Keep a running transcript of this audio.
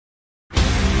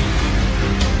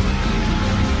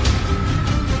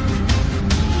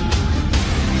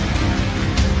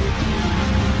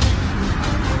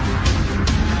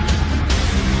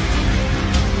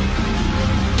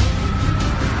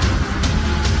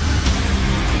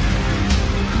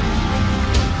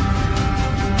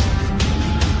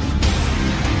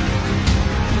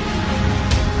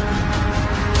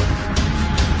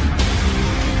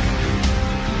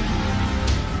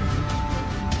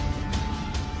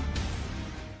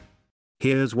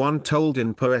Here's one told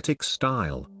in poetic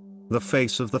style. The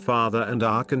face of the Father and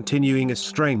our continuing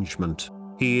estrangement.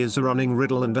 He is a running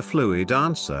riddle and a fluid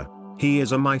answer. He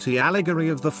is a mighty allegory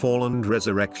of the fall and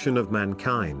resurrection of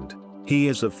mankind. He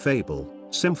is of fable,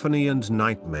 symphony and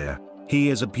nightmare. He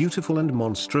is a beautiful and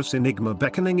monstrous enigma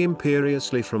beckoning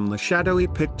imperiously from the shadowy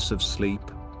pits of sleep.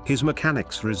 His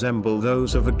mechanics resemble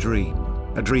those of a dream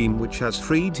which has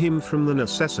freed him from the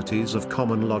necessities of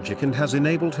common logic and has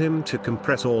enabled him to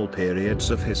compress all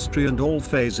periods of history and all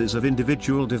phases of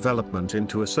individual development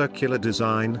into a circular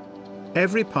design.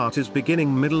 Every part is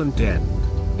beginning, middle and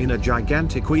end. In a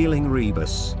gigantic wheeling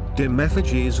rebus, dim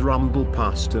effigies rumble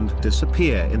past and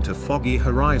disappear into foggy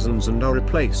horizons and are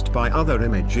replaced by other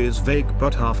images vague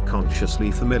but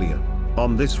half-consciously familiar.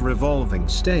 On this revolving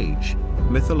stage,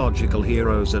 mythological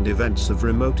heroes and events of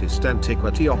remotest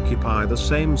antiquity occupy the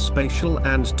same spatial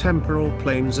and temporal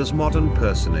planes as modern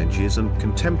personages and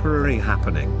contemporary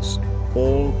happenings.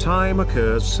 All time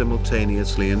occurs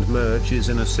simultaneously and merges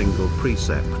in a single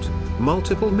precept.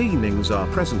 Multiple meanings are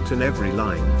present in every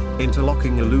line.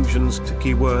 Interlocking allusions to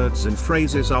keywords and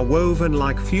phrases are woven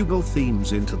like fugal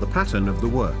themes into the pattern of the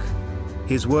work.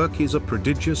 His work is a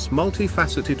prodigious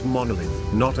multifaceted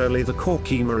monolith, not only the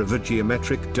Korkema of a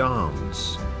geometric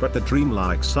dance, but the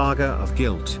dreamlike saga of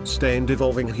guilt-stained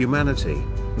evolving humanity.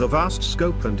 The vast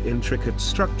scope and intricate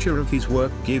structure of his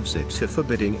work gives it a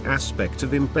forbidding aspect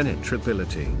of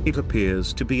impenetrability. It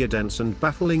appears to be a dense and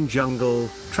baffling jungle,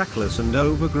 trackless and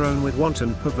overgrown with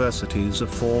wanton perversities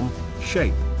of form,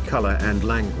 shape, color and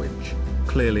language.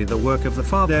 Clearly the work of the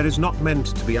Father is not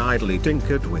meant to be idly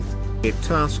tinkered with. It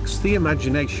tasks the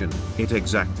imagination, it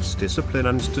exacts discipline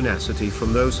and tenacity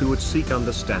from those who would seek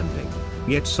understanding.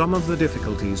 Yet some of the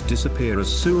difficulties disappear as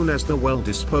soon as the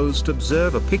well-disposed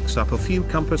observer picks up a few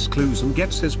compass clues and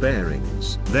gets his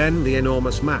bearings. Then the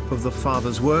enormous map of the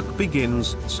Father's work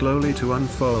begins slowly to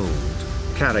unfold.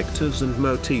 Characters and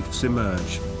motifs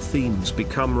emerge, themes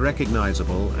become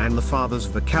recognizable and the Father's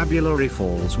vocabulary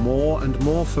falls more and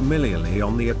more familiarly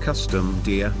on the accustomed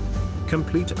ear.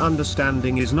 Complete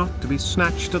understanding is not to be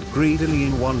snatched at greedily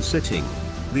in one sitting.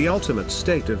 The ultimate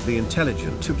state of the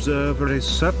intelligent observer is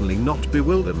certainly not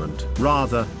bewilderment.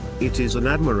 Rather, it is an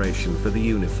admiration for the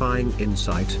unifying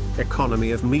insight,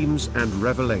 economy of means and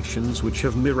revelations which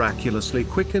have miraculously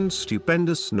quickened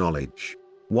stupendous knowledge.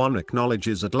 One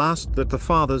acknowledges at last that the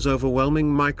Father's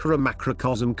overwhelming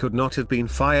micro-macrocosm could not have been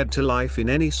fired to life in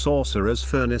any sorcerer's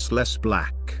furnace less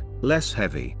black, less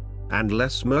heavy, and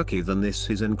less murky than this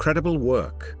his incredible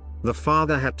work. The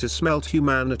Father had to smelt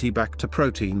humanity back to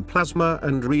protein plasma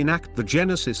and reenact the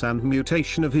genesis and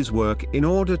mutation of his work in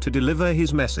order to deliver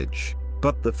his message.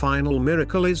 But the final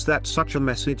miracle is that such a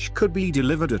message could be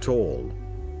delivered at all.